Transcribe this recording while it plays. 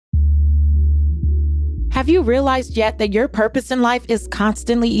Have you realized yet that your purpose in life is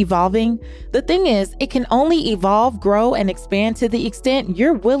constantly evolving? The thing is, it can only evolve, grow, and expand to the extent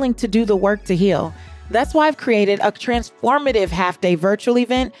you're willing to do the work to heal. That's why I've created a transformative half-day virtual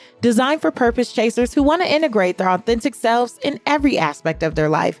event designed for purpose chasers who want to integrate their authentic selves in every aspect of their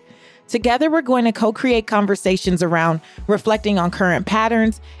life. Together, we're going to co-create conversations around reflecting on current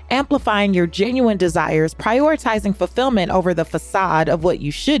patterns, amplifying your genuine desires, prioritizing fulfillment over the facade of what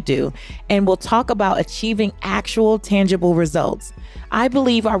you should do, and we'll talk about achieving actual tangible results. I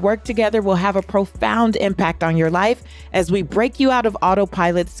believe our work together will have a profound impact on your life as we break you out of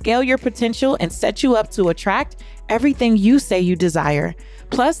autopilot, scale your potential, and set you up to attract everything you say you desire.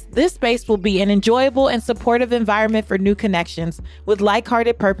 Plus, this space will be an enjoyable and supportive environment for new connections with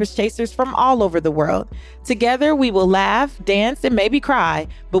like-hearted purpose chasers from all over the world. Together, we will laugh, dance, and maybe cry,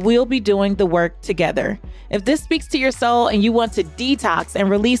 but we'll be doing the work together. If this speaks to your soul and you want to detox and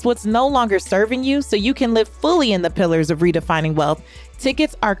release what's no longer serving you so you can live fully in the pillars of redefining wealth,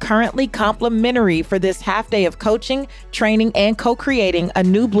 tickets are currently complimentary for this half day of coaching, training, and co-creating a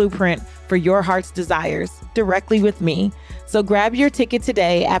new blueprint for your heart's desires directly with me. So grab your ticket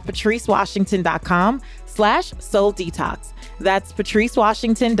today at patricewashington.com/soul detox. That's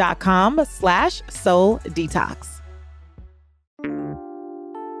patricewashington.com/soul detox.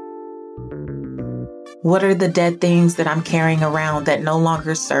 What are the dead things that I'm carrying around that no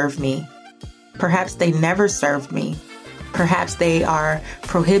longer serve me? Perhaps they never served me. Perhaps they are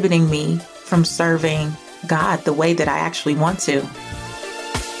prohibiting me from serving God the way that I actually want to.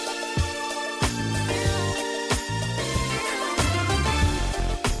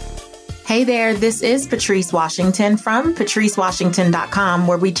 Hey there, this is Patrice Washington from patricewashington.com,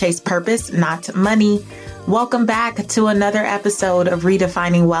 where we chase purpose, not money. Welcome back to another episode of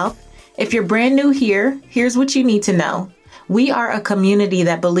Redefining Wealth. If you're brand new here, here's what you need to know. We are a community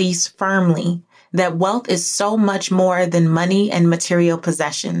that believes firmly that wealth is so much more than money and material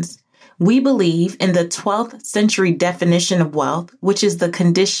possessions. We believe in the 12th century definition of wealth, which is the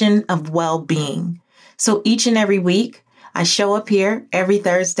condition of well-being. So each and every week, I show up here every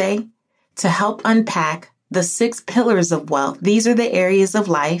Thursday to help unpack the 6 pillars of wealth. These are the areas of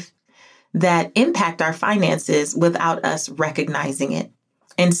life that impact our finances without us recognizing it.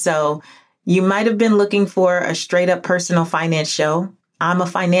 And so you might have been looking for a straight up personal finance show. I'm a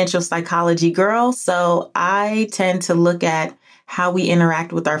financial psychology girl, so I tend to look at how we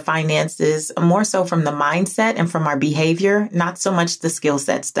interact with our finances more so from the mindset and from our behavior, not so much the skill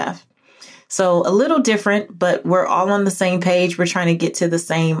set stuff. So a little different, but we're all on the same page. We're trying to get to the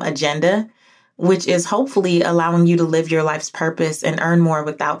same agenda, which is hopefully allowing you to live your life's purpose and earn more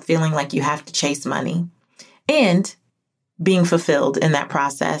without feeling like you have to chase money and being fulfilled in that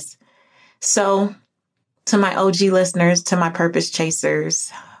process. So to my OG listeners, to my purpose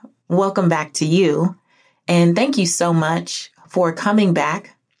chasers, welcome back to you. And thank you so much for coming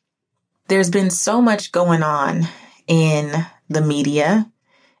back. There's been so much going on in the media,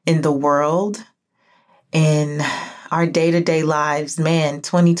 in the world, in our day-to-day lives. Man,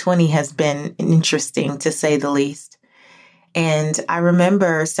 2020 has been interesting to say the least. And I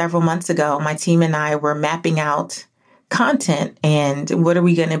remember several months ago, my team and I were mapping out content and what are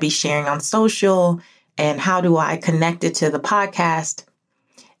we going to be sharing on social and how do I connect it to the podcast?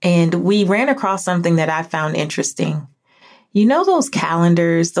 And we ran across something that I found interesting. You know, those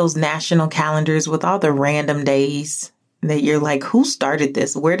calendars, those national calendars with all the random days that you're like, who started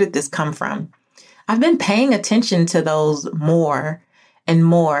this? Where did this come from? I've been paying attention to those more and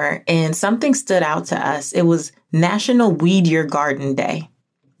more, and something stood out to us. It was National Weed Your Garden Day,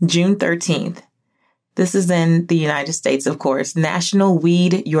 June 13th. This is in the United States, of course, National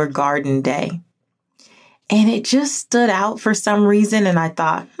Weed Your Garden Day. And it just stood out for some reason, and I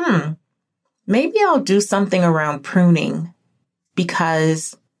thought, maybe I'll do something around pruning,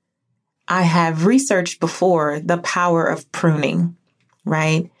 because I have researched before the power of pruning,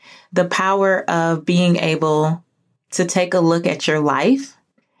 right? The power of being able to take a look at your life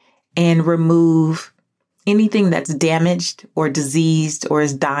and remove anything that's damaged or diseased or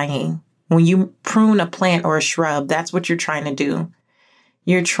is dying. When you prune a plant or a shrub, that's what you're trying to do.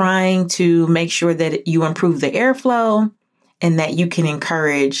 You're trying to make sure that you improve the airflow and that you can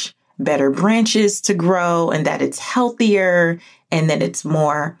encourage better branches to grow and that it's healthier and that it's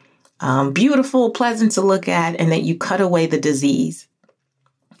more beautiful, pleasant to look at, and that you cut away the disease.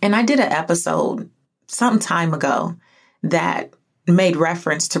 And I did an episode some time ago that made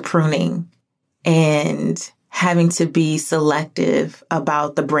reference to pruning and having to be selective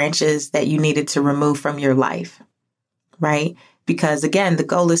about the branches that you needed to remove from your life, right? Because again, the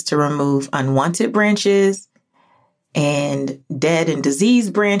goal is to remove unwanted branches and dead and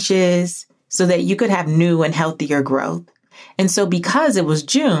diseased branches so that you could have new and healthier growth. And so because it was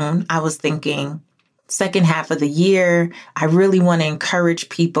June, I was thinking second half of the year, I really want to encourage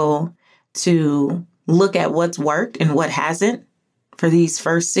people to look at what's worked and what hasn't for these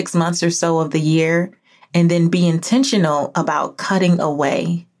first 6 months or so of the year, and then be intentional about cutting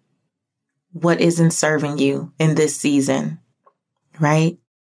away what isn't serving you in this season, right?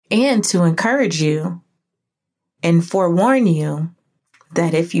 And to encourage you and forewarn you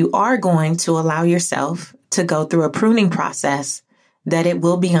that if you are going to allow yourself to go through a pruning process, that it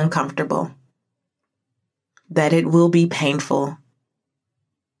will be uncomfortable, that it will be painful,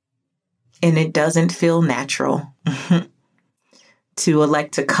 and it doesn't feel natural to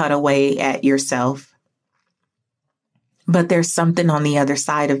elect to cut away at yourself. But there's something on the other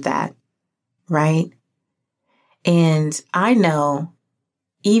side of that, right? And I know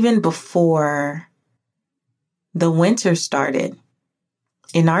even before the winter started,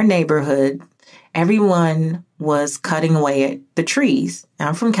 in our neighborhood, everyone was cutting away at the trees.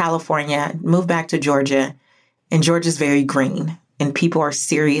 I'm from California, moved back to Georgia, and Georgia's very green, and people are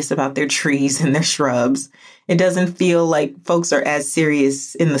serious about their trees and their shrubs. It doesn't feel like folks are as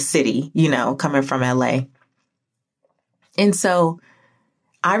serious in the city, coming from LA. And so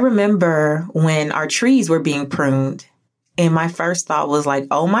I remember when our trees were being pruned, and my first thought was like,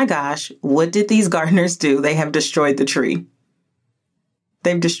 oh my gosh, what did these gardeners do? They have destroyed the tree.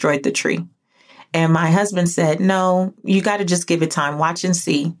 They've destroyed the tree. And my husband said, no, you got to just give it time. Watch and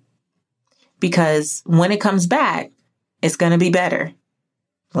see. Because when it comes back, it's going to be better.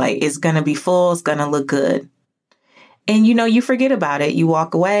 Like, it's going to be full. It's going to look good. And, you forget about it. You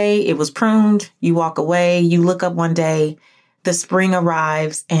walk away. It was pruned. You walk away. You look up one day. The spring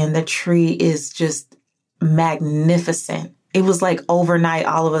arrives and the tree is just magnificent. It was like overnight,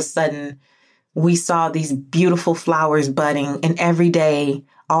 all of a sudden, we saw these beautiful flowers budding, and every day,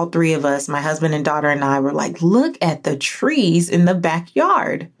 all three of us, my husband and daughter and I, were like, look at the trees in the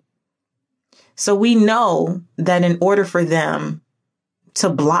backyard. So we know that in order for them to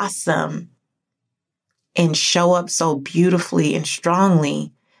blossom and show up so beautifully and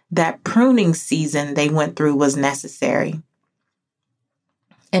strongly, that pruning season they went through was necessary.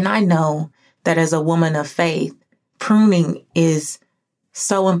 And I know that as a woman of faith, pruning is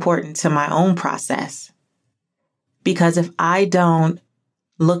so important to my own process. Because if I don't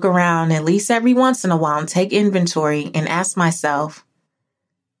look around at least every once in a while and take inventory and ask myself,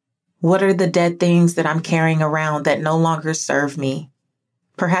 what are the dead things that I'm carrying around that no longer serve me?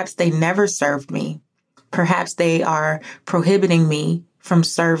 Perhaps they never served me. Perhaps they are prohibiting me from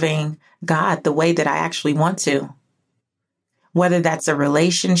serving God the way that I actually want to. Whether that's a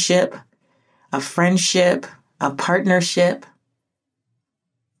relationship, a friendship, a partnership,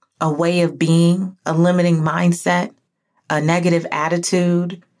 a way of being, a limiting mindset, a negative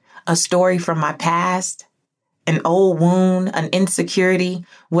attitude, a story from my past, an old wound, an insecurity,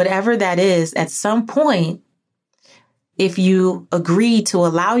 whatever that is, at some point, if you agree to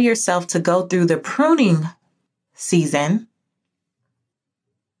allow yourself to go through the pruning season,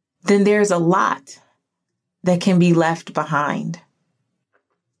 then there's a lot that can be left behind.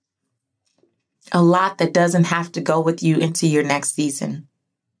 A lot that doesn't have to go with you into your next season.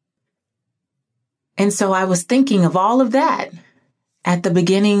 And so I was thinking of all of that at the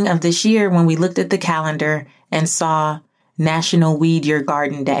beginning of this year when we looked at the calendar and saw National Weed Your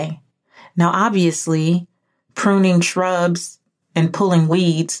Garden Day. Now, obviously, pruning shrubs and pulling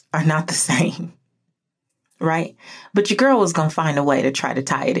weeds are not the same, right? But your girl was going to find a way to try to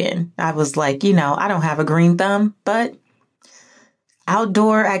tie it in. I was like, I don't have a green thumb, but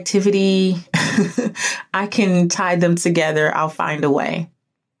outdoor activity, I can tie them together. I'll find a way.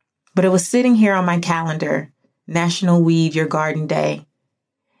 But it was sitting here on my calendar, National Weed Your Garden Day.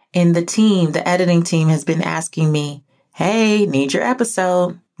 And the editing team has been asking me, hey, need your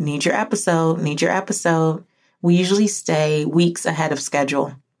episode, need your episode, need your episode. We usually stay weeks ahead of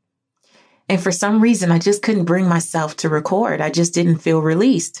schedule. And for some reason, I just couldn't bring myself to record. I just didn't feel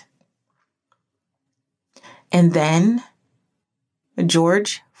released. And then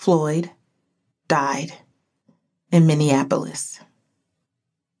George Floyd died in Minneapolis.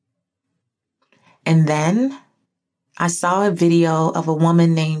 And then I saw a video of a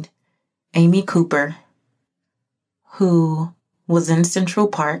woman named Amy Cooper who was in Central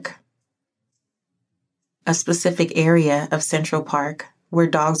Park, a specific area of Central Park where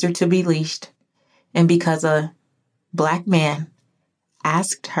dogs are to be leashed. And because a Black man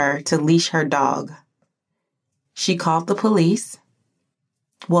asked her to leash her dog, she called the police.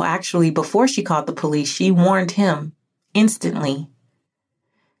 Well, actually, before she called the police, she warned him instantly,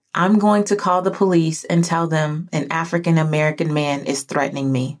 I'm going to call the police and tell them an African American man is threatening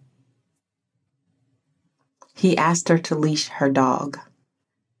me. he asked her to leash her dog.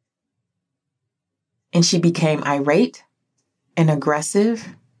 And she became irate and aggressive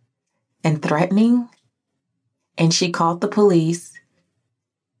and threatening. And she called the police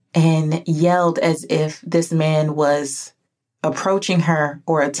and yelled as if this man was approaching her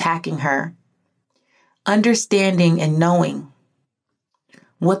or attacking her, understanding and knowing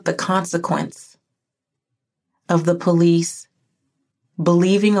what the consequence of the police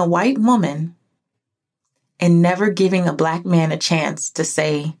believing a white woman and never giving a black man a chance to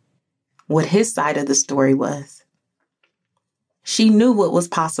say what his side of the story was. She knew what was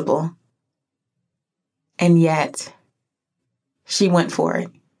possible, and yet she went for it.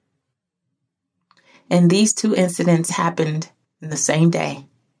 And these two incidents happened in the same day.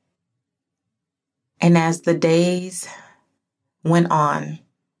 And as the days went on,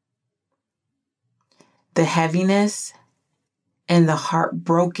 the heaviness and the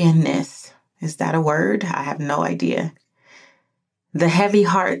heartbrokenness, is that a word? I have no idea. The heavy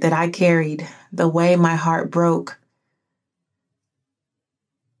heart that I carried, the way my heart broke,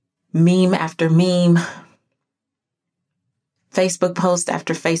 meme after meme, Facebook post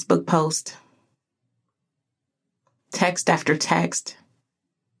after Facebook post, text after text,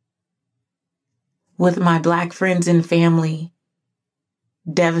 with my Black friends and family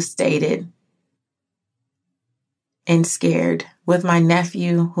devastated and scared, with my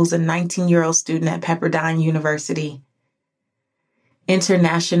nephew, who's a 19-year-old student at Pepperdine University,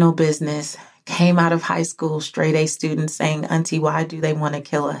 international business, came out of high school, straight A student, saying, "Auntie, why do they want to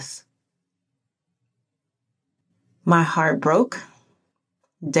kill us?" My heart broke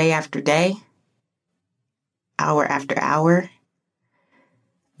day after day, hour after hour,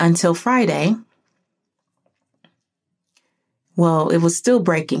 until Friday. Well, it was still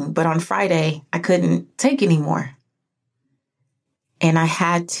breaking, but on Friday, I couldn't take anymore. And I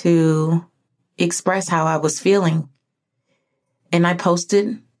had to express how I was feeling. And I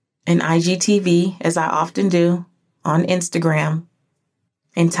posted an IGTV, as I often do, on Instagram,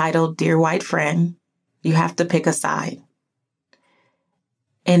 entitled, "Dear White Friend, You Have to Pick a Side."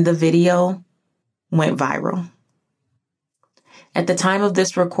 And the video went viral. At the time of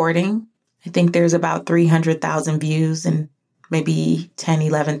this recording, I think there's about 300,000 views and maybe 10,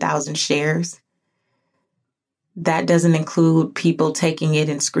 11,000 shares. That doesn't include people taking it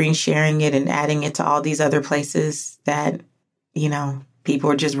and screen sharing it and adding it to all these other places that,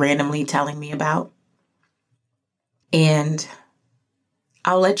 people are just randomly telling me about. And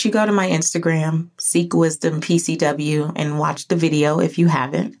I'll let you go to my Instagram, Seek Wisdom PCW, and watch the video if you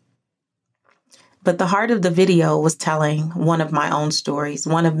haven't. But the heart of the video was telling one of my own stories,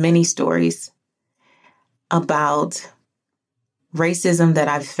 one of many stories about racism that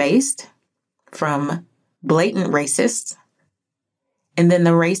I've faced from blatant racists, and then the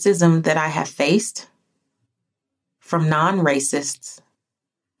racism that I have faced from non-racists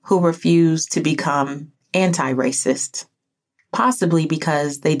who refuse to become anti-racist, possibly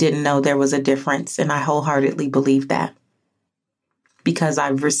because they didn't know there was a difference, and I wholeheartedly believe that. Because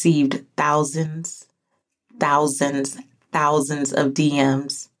I've received thousands of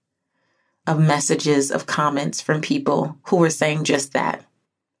DMs, of messages, of comments from people who were saying just that.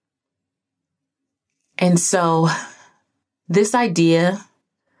 And so this idea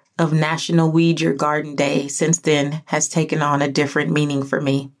of National Weed Your Garden Day since then has taken on a different meaning for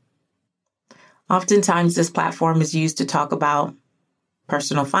me. Oftentimes this platform is used to talk about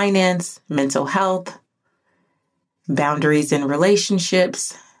personal finance, mental health, boundaries in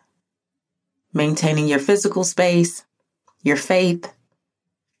relationships, maintaining your physical space, your faith.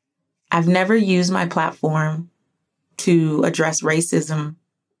 I've never used my platform to address racism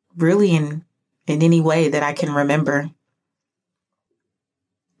really in any way that I can remember.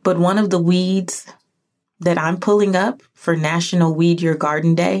 But one of the weeds that I'm pulling up for National Weed Your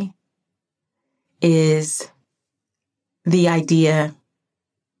Garden Day is the idea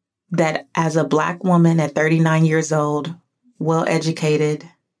that as a Black woman at 39 years old, well-educated,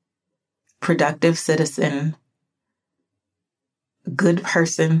 productive citizen, good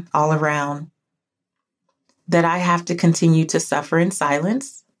person all around, that I have to continue to suffer in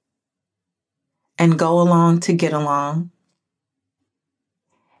silence and go along to get along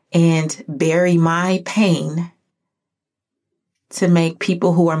and bury my pain to make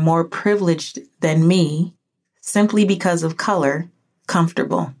people who are more privileged than me, simply because of color,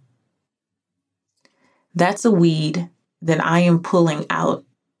 comfortable. That's a weed that I am pulling out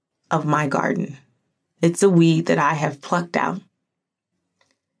of my garden. It's a weed that I have plucked out.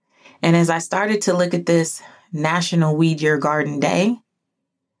 And as I started to look at this National Weed Your Garden Day,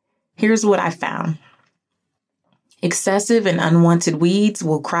 here's what I found. Excessive and unwanted weeds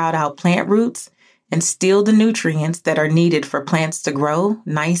will crowd out plant roots and steal the nutrients that are needed for plants to grow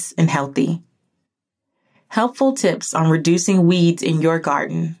nice and healthy. Helpful tips on reducing weeds in your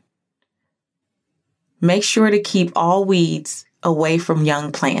garden. Make sure to keep all weeds away from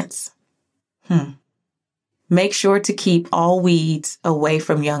young plants. Make sure to keep all weeds away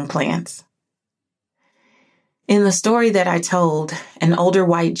from young plants. In the story that I told, an older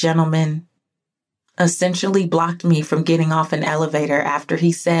white gentleman essentially blocked me from getting off an elevator after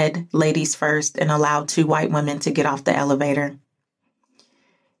he said ladies first and allowed 2 white women to get off the elevator.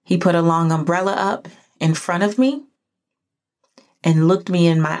 He put a long umbrella up in front of me and looked me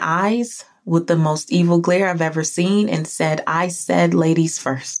in my eyes with the most evil glare I've ever seen and said, "I said ladies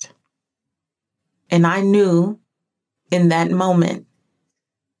first." And I knew in that moment,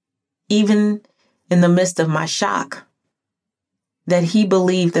 even in the midst of my shock, that he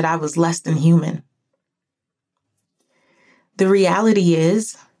believed that I was less than human. The reality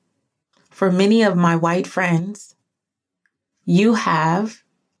is, for many of my white friends, you have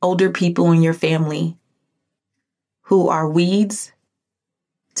older people in your family who are weeds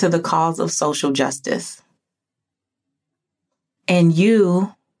to the cause of social justice. And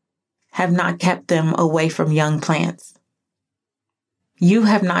you have not kept them away from young plants. You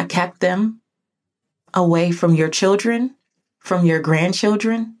have not kept them away from your children, from your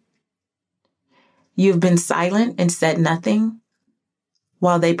grandchildren. You've been silent and said nothing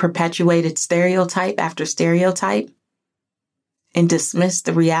while they perpetuated stereotype after stereotype and dismissed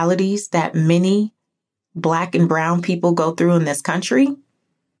the realities that many Black and brown people go through in this country.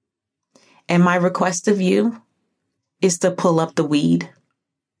 And my request of you is to pull up the weed.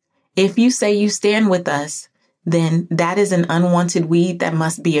 If you say you stand with us, then that is an unwanted weed that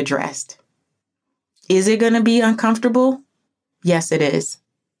must be addressed. Is it going to be uncomfortable? Yes, it is.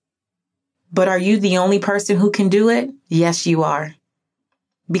 But are you the only person who can do it? Yes, you are.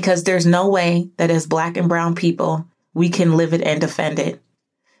 Because there's no way that as Black and brown people, we can live it and defend it.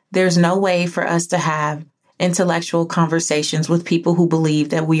 There's no way for us to have intellectual conversations with people who believe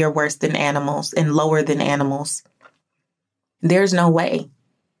that we are worse than animals and lower than animals. There's no way.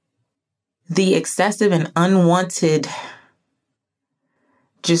 The excessive and unwanted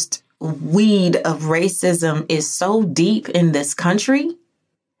just weed of racism is so deep in this country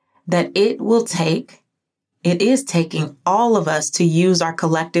that it is taking all of us to use our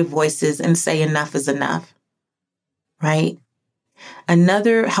collective voices and say enough is enough, right?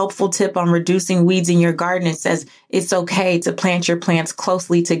 Another helpful tip on reducing weeds in your garden, it says it's okay to plant your plants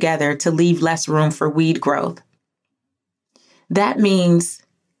closely together to leave less room for weed growth. That means,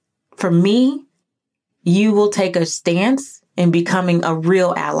 for me, you will take a stance in becoming a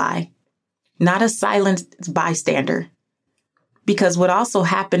real ally, not a silent bystander. Because what also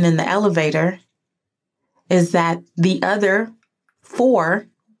happened in the elevator is that the other 4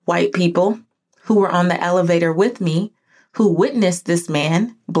 white people who were on the elevator with me, who witnessed this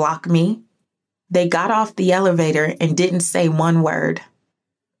man block me, they got off the elevator and didn't say one word.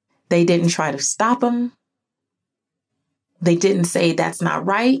 They didn't try to stop him. They didn't say that's not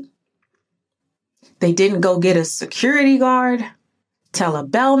right. They didn't go get a security guard, tell a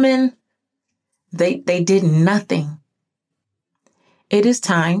bellman. They did nothing. It is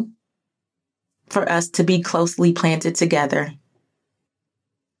time for us to be closely planted together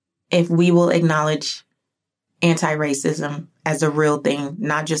if we will acknowledge anti-racism as a real thing,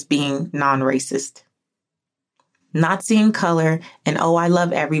 not just being non-racist. Not seeing color and, oh, I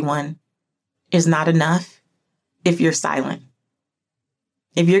love everyone is not enough if you're silent.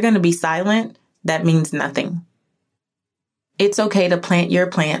 If you're going to be silent, that means nothing. It's okay to plant your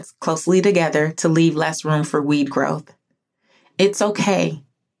plants closely together to leave less room for weed growth. It's okay.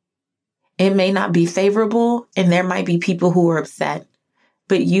 It may not be favorable and there might be people who are upset,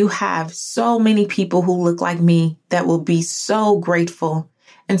 but you have so many people who look like me that will be so grateful,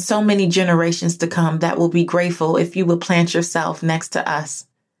 and so many generations to come that will be grateful if you would plant yourself next to us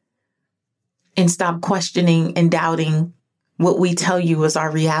and stop questioning and doubting what we tell you is our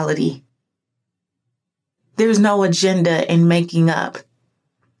reality. There's no agenda in making up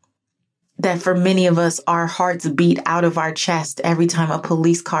that for many of us, our hearts beat out of our chest every time a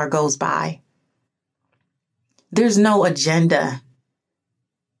police car goes by. There's no agenda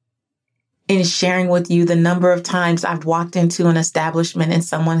in sharing with you the number of times I've walked into an establishment and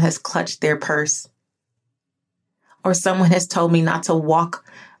someone has clutched their purse, or someone has told me not to walk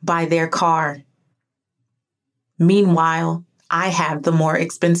by their car. Meanwhile, I have the more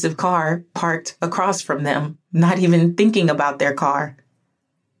expensive car parked across from them, not even thinking about their car.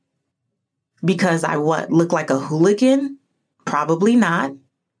 Because I look like a hooligan? Probably not.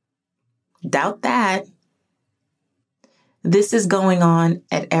 Doubt that. This is going on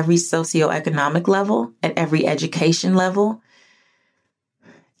at every socioeconomic level, at every education level,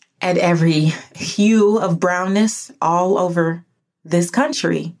 at every hue of brownness all over this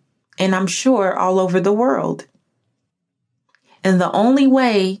country, and I'm sure all over the world. And the only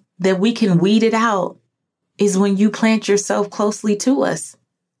way that we can weed it out is when you plant yourself closely to us.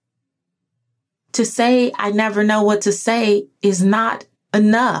 To say, I never know what to say is not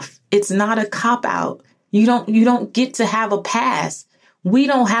enough. It's not a cop-out. You don't get to have a pass. We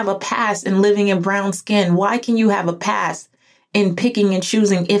don't have a pass in living in brown skin. Why can you have a pass in picking and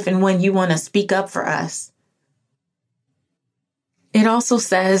choosing if and when you want to speak up for us? It also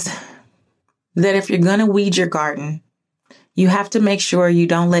says that if you're going to weed your garden, you have to make sure you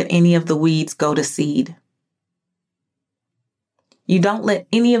don't let any of the weeds go to seed. You don't let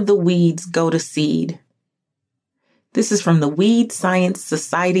any of the weeds go to seed. This is from the Weed Science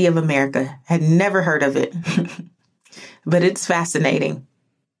Society of America. Had never heard of it, but it's fascinating.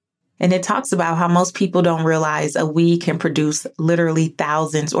 And it talks about how most people don't realize a weed can produce literally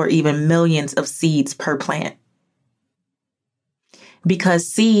thousands or even millions of seeds per plant. Because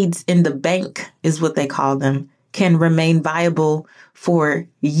seeds in the bank, is what they call them, can remain viable for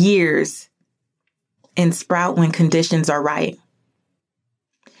years and sprout when conditions are right.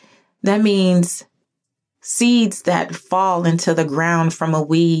 That means seeds that fall into the ground from a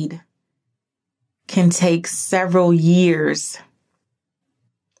weed can take several years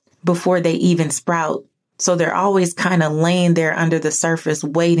before they even sprout. So they're always kind of laying there under the surface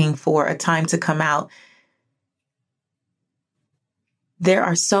waiting for a time to come out. There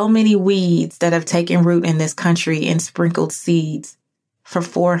are so many weeds that have taken root in this country and sprinkled seeds for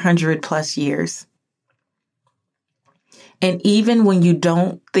 400 plus years. And even when you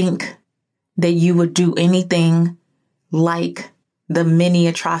don't think that you would do anything like the many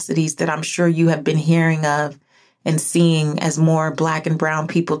atrocities that I'm sure you have been hearing of and seeing as more Black and brown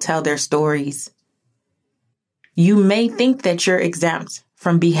people tell their stories, you may think that you're exempt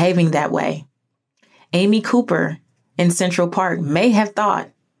from behaving that way. Amy Cooper in Central Park may have thought,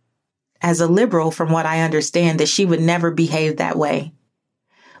 as a liberal from what I understand, that she would never behave that way.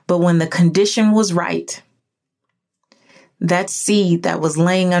 But when the condition was right, that seed that was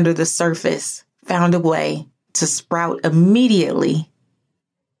laying under the surface found a way to sprout immediately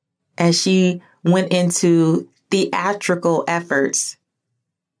as she went into theatrical efforts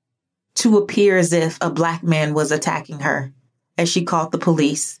to appear as if a Black man was attacking her, as she called the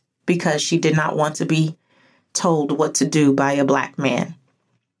police because she did not want to be told what to do by a Black man.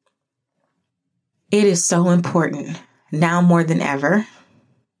 It is so important now more than ever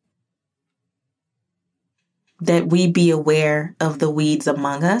that we be aware of the weeds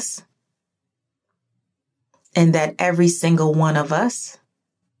among us and that every single one of us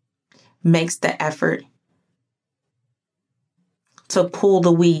makes the effort to pull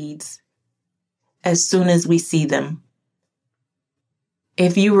the weeds as soon as we see them.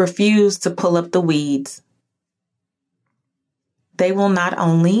 If you refuse to pull up the weeds, they will not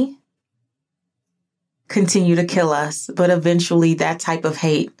only continue to kill us, but eventually that type of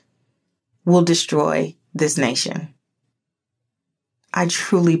hate will destroy this nation. I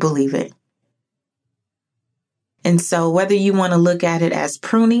truly believe it. And so whether you want to look at it as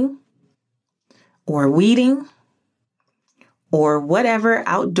pruning or weeding or whatever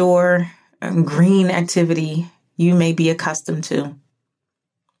outdoor green activity you may be accustomed to,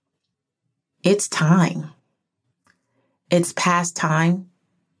 it's time. It's past time.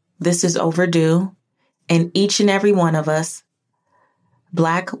 This is overdue. And each and every one of us,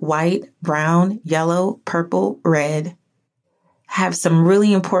 Black, white, brown, yellow, purple, red, have some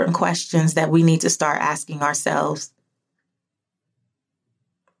really important questions that we need to start asking ourselves.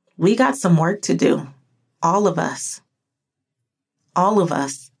 We got some work to do. All of us. All of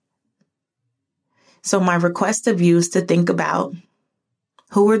us. So my request of you is to think about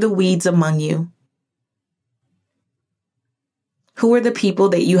who are the weeds among you? Who are the people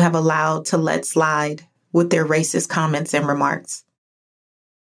that you have allowed to let slide with their racist comments and remarks?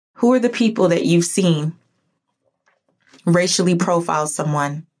 Who are the people that you've seen racially profile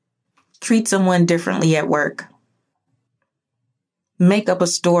someone, treat someone differently at work, make up a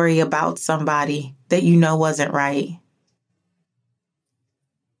story about somebody that you know wasn't right?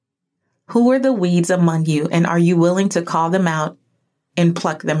 Who are the weeds among you, and are you willing to call them out and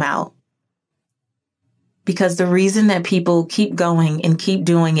pluck them out? Because the reason that people keep going and keep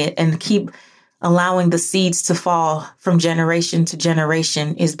doing it and keep allowing the seeds to fall from generation to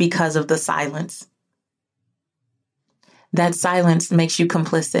generation is because of the silence. That silence makes you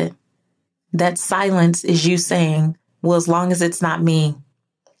complicit. That silence is you saying, well, as long as it's not me,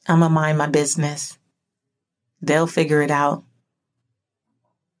 I'm gonna mind my business. They'll figure it out.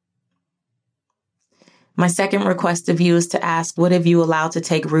 My second request of you is to ask, what have you allowed to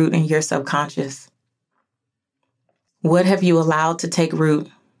take root in your subconscious? What have you allowed to take root?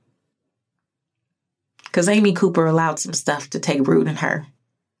 Because Amy Cooper allowed some stuff to take root in her.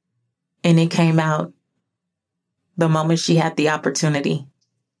 And it came out the moment she had the opportunity.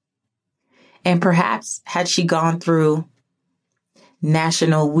 And perhaps had she gone through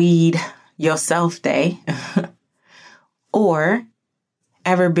National Weed Yourself Day or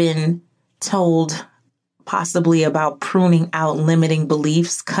ever been told possibly about pruning out limiting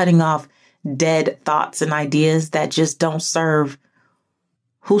beliefs, cutting off dead thoughts and ideas that just don't serve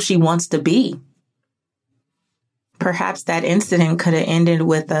who she wants to be. Perhaps that incident could have ended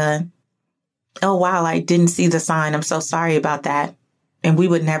with oh, wow, I didn't see the sign. I'm so sorry about that. And we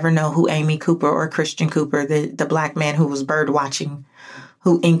would never know who Amy Cooper or Christian Cooper, the black man who was bird watching,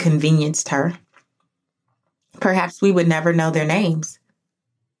 who inconvenienced her. Perhaps we would never know their names.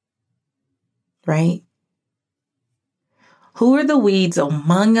 Right? Who are the weeds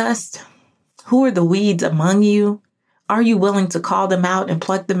among us? Who are the weeds among you? Are you willing to call them out and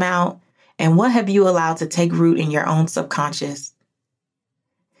pluck them out? And what have you allowed to take root in your own subconscious?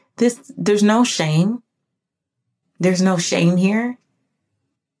 There's no shame. There's no shame here.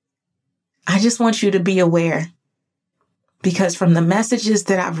 I just want you to be aware, because from the messages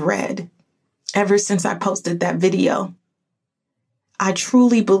that I've read ever since I posted that video, I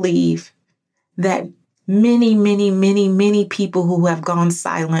truly believe that many, many, many, many people who have gone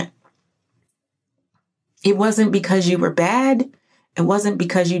silent, it wasn't because you were bad. It wasn't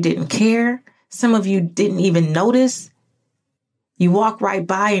because you didn't care. Some of you didn't even notice. You walked right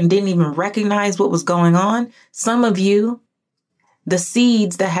by and didn't even recognize what was going on. Some of you, the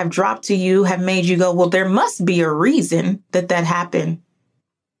seeds that have dropped to you have made you go, well, there must be a reason that happened.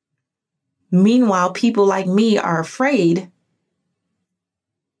 Meanwhile, people like me are afraid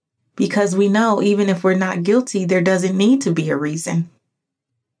because we know even if we're not guilty, there doesn't need to be a reason.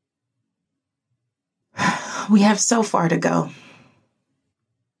 We have so far to go.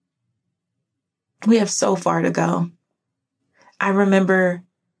 We have so far to go. I remember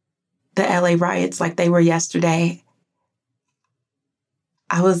the LA riots like they were yesterday.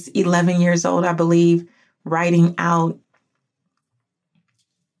 I was 11 years old, I believe, writing out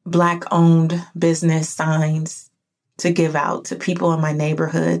Black-owned business signs to give out to people in my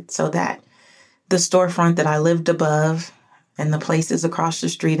neighborhood so that the storefront that I lived above and the places across the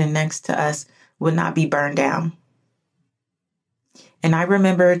street and next to us would not be burned down. And I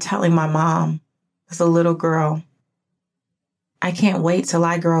remember telling my mom as a little girl, I can't wait till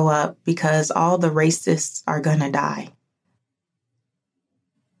I grow up because all the racists are going to die.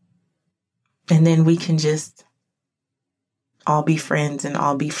 And then we can just all be friends and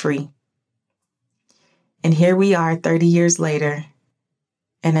all be free. And here we are 30 years later.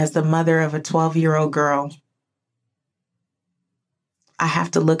 And as the mother of a 12-year-old girl, I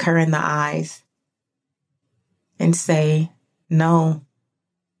have to look her in the eyes and say, no,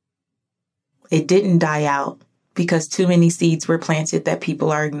 it didn't die out because too many seeds were planted that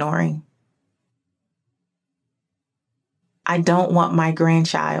people are ignoring. I don't want my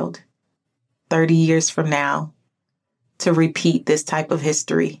grandchild 30 years from now to repeat this type of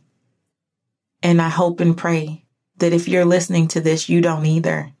history. And I hope and pray that if you're listening to this, you don't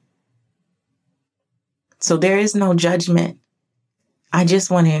either. So there is no judgment. I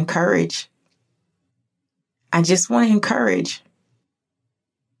just want to encourage. I just want to encourage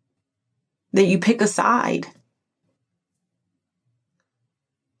that you pick a side.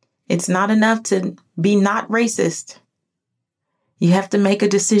 It's not enough to be not racist. You have to make a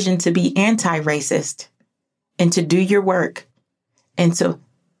decision to be anti-racist and to do your work and to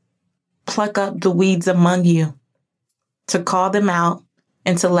pluck up the weeds among you, to call them out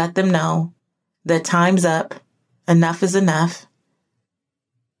and to let them know that time's up, enough is enough,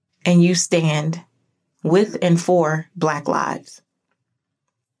 and you stand with and for Black lives.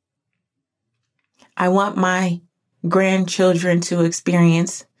 I want my grandchildren to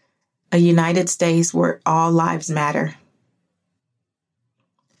experience a United States where all lives matter.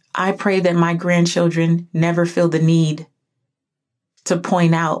 I pray that my grandchildren never feel the need to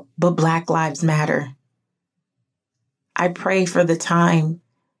point out, but Black lives matter. I pray for the time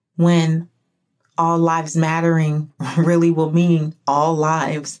when all lives mattering really will mean all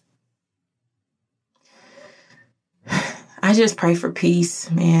lives. I just pray for peace,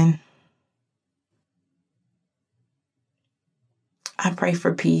 man. I pray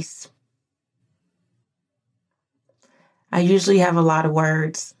for peace. I usually have a lot of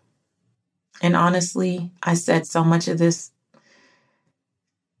words. And honestly, I said so much of this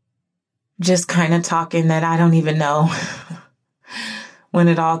just kind of talking that I don't even know when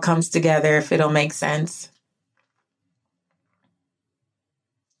it all comes together, if it'll make sense.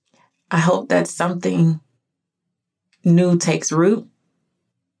 I hope that something new takes root.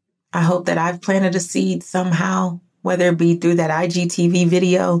 I hope that I've planted a seed somehow, whether it be through that IGTV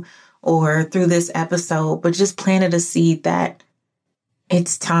video or through this episode, but just planted a seed that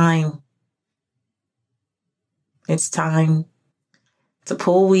it's time. It's time to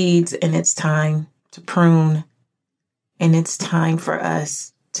pull weeds, and it's time to prune, and it's time for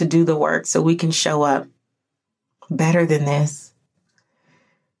us to do the work so we can show up better than this.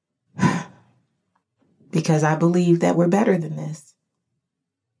 Because I believe that we're better than this.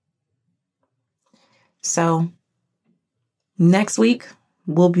 So next week,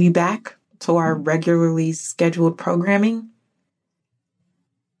 we'll be back to our regularly scheduled programming.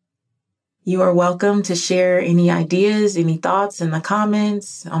 You are welcome to share any ideas, any thoughts in the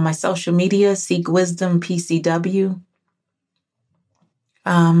comments on my social media, Seek Wisdom PCW.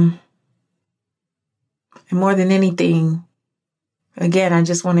 And more than anything, again, I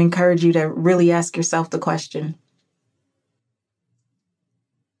just want to encourage you to really ask yourself the question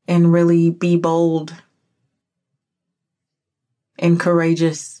and really be bold and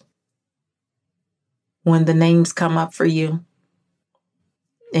courageous when the names come up for you.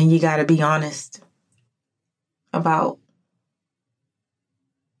 And you got to be honest about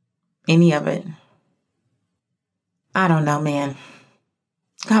any of it. I don't know, man.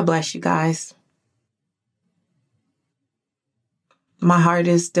 God bless you guys. My heart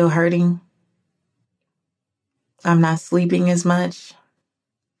is still hurting. I'm not sleeping as much.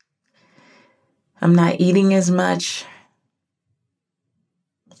 I'm not eating as much.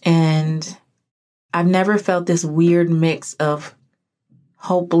 And I've never felt this weird mix of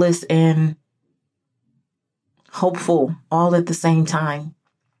hopeless and hopeful all at the same time.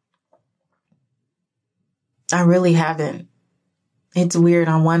 I really haven't. It's weird.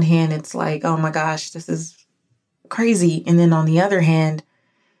 On one hand, it's like, oh my gosh, this is crazy. And then on the other hand,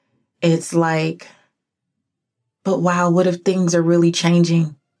 it's like, but wow, what if things are really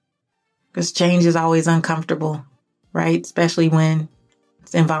changing? Because change is always uncomfortable, right? Especially when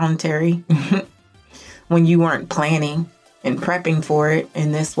it's involuntary, when you weren't planning and prepping for it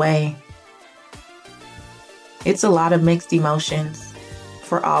in this way. It's a lot of mixed emotions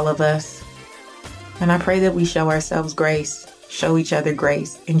for all of us. And I pray that we show ourselves grace, show each other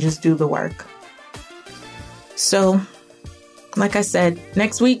grace, and just do the work. So, like I said,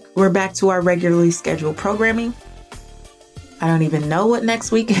 next week, we're back to our regularly scheduled programming. I don't even know what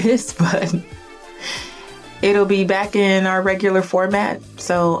next week is, but it'll be back in our regular format.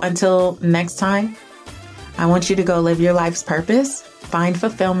 So until next time, I want you to go live your life's purpose, find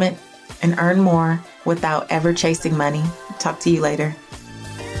fulfillment, and earn more without ever chasing money. Talk to you later.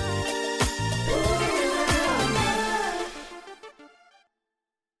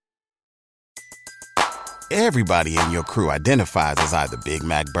 Everybody in your crew identifies as either Big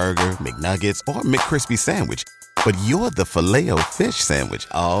Mac Burger, McNuggets, or McCrispy Sandwich. But you're the Filet-O-Fish Sandwich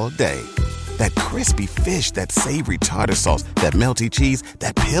all day. That crispy fish, that savory tartar sauce, that melty cheese,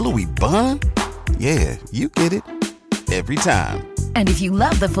 that pillowy bun. Yeah, you get it. Every time. And if you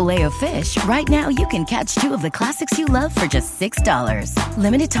love the Filet-O-Fish, right now you can catch two of the classics you love for just $6.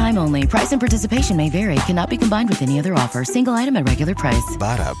 Limited time only. Price and participation may vary. Cannot be combined with any other offer. Single item at regular price.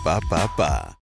 Ba-da-ba-ba-ba.